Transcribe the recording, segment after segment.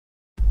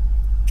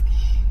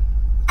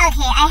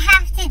Okay, I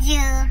have to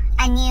do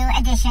a new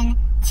addition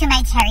to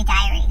my Terry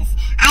Diaries.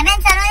 I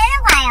haven't done one in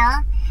a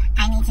while.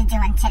 I need to do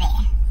one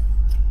today.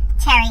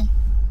 Terry,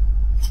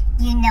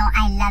 you know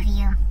I love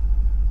you.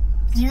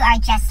 You are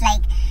just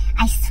like,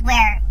 I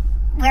swear,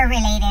 we're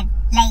related.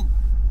 Like,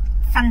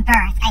 from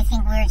birth. I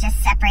think we were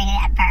just separated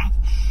at birth.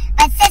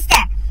 But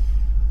sister,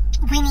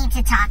 we need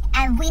to talk.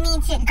 And we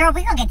need to, girl,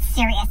 we gonna get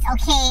serious,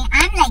 okay?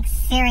 I'm like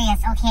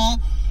serious,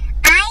 okay?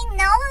 I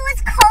know it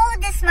was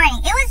cold this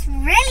morning. It was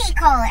really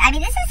cold. I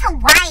mean, this is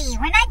Hawaii.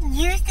 We're not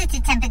used to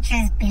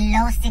temperatures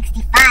below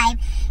 65.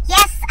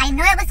 Yes, I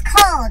know it was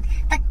cold.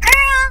 But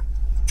girl,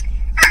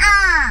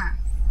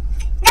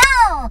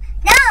 no,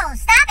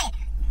 stop it.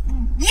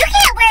 You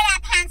can't wear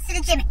that pants to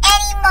the gym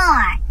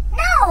anymore.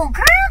 No,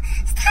 girl,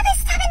 stop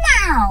it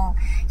now.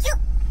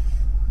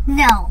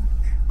 No.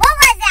 What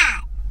was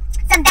that?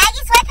 Some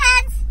baggy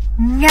sweatpants?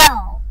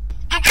 No.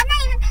 And I'm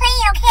not even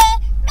playing, okay?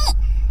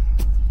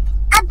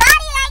 A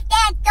body like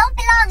that don't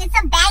belong in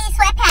some baggy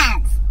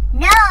sweatpants.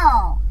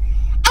 No.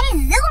 And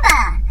it's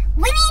Zumba.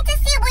 We need to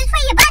see which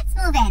way your butt's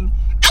moving.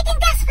 I think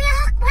that's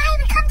why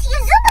we come to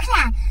your Zumba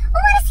class. We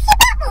want to see your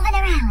butt moving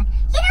around.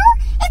 You know,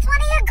 it's one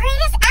of your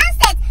greatest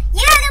assets.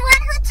 You're the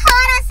one who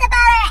taught us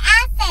about our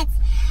assets.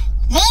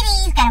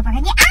 Ladies, gotta work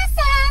on your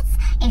assets.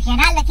 If you're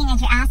not looking at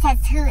your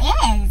assets, who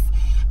is?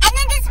 And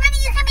then this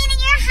morning you come in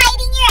and you're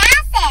hiding your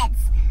assets.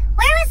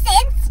 Where was the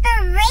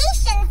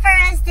inspiration for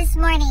us this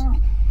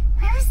morning?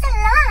 Where was the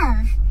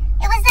love?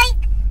 It was like,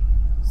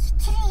 you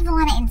didn't even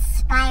want to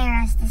inspire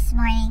us this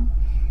morning.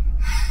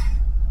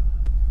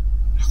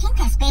 I think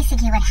that's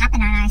basically what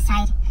happened on our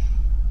side.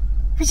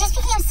 We just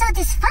became so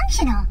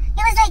dysfunctional.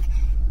 It was like,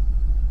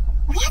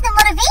 we had no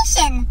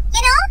motivation,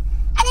 you know?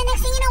 And the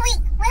next thing you know, we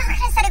all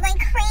kind of started going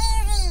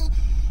crazy.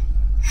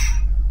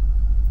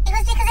 It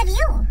was because of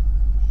you.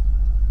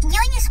 You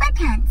and your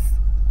sweatpants.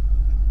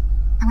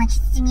 I want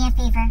you to do me a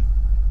favor.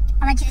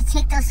 I want you to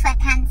take those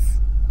sweatpants,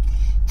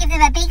 give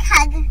them a big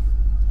hug,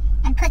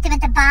 and put them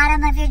at the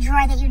bottom of your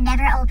drawer that you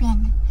never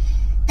open.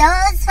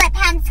 Those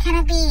sweatpants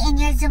cannot be in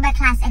your Zumba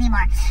class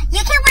anymore. You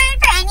can wear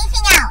it for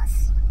anything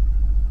else.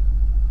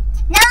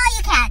 No,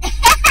 you can't.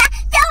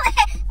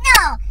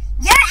 No.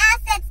 Your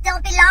assets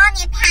don't belong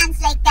in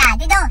pants like that.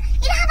 They don't.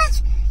 You know how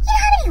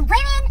many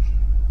women,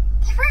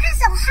 they work out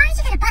so hard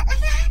to get a butt like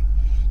that?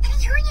 And then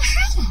you go and you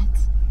hide it.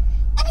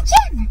 In the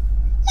gym.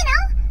 You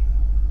know?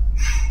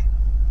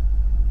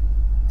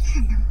 I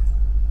don't know.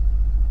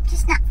 I'm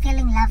just not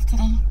feeling love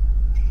today.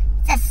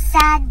 It's a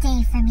sad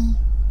day for me.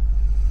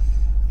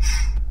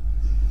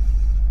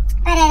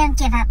 But I don't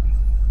give up.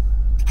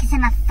 Because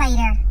I'm a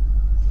fighter.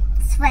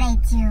 That's what I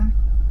do.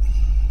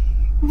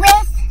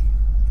 With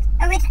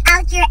or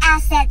without your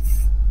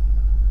assets,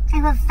 I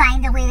will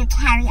find a way to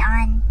carry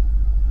on.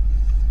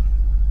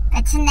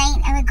 But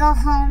tonight, I will go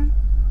home.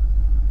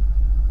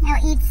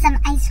 I'll eat some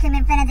ice cream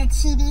in front of the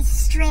TV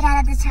straight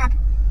out of the tub.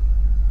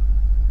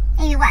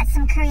 Maybe watch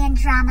some Korean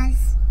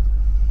dramas.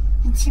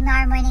 And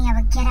tomorrow morning, I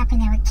will get up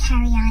and I will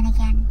carry on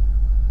again.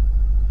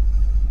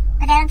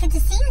 But I don't get to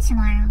see you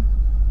tomorrow.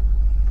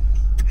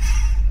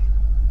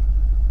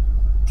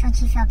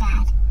 Don't you feel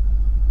bad?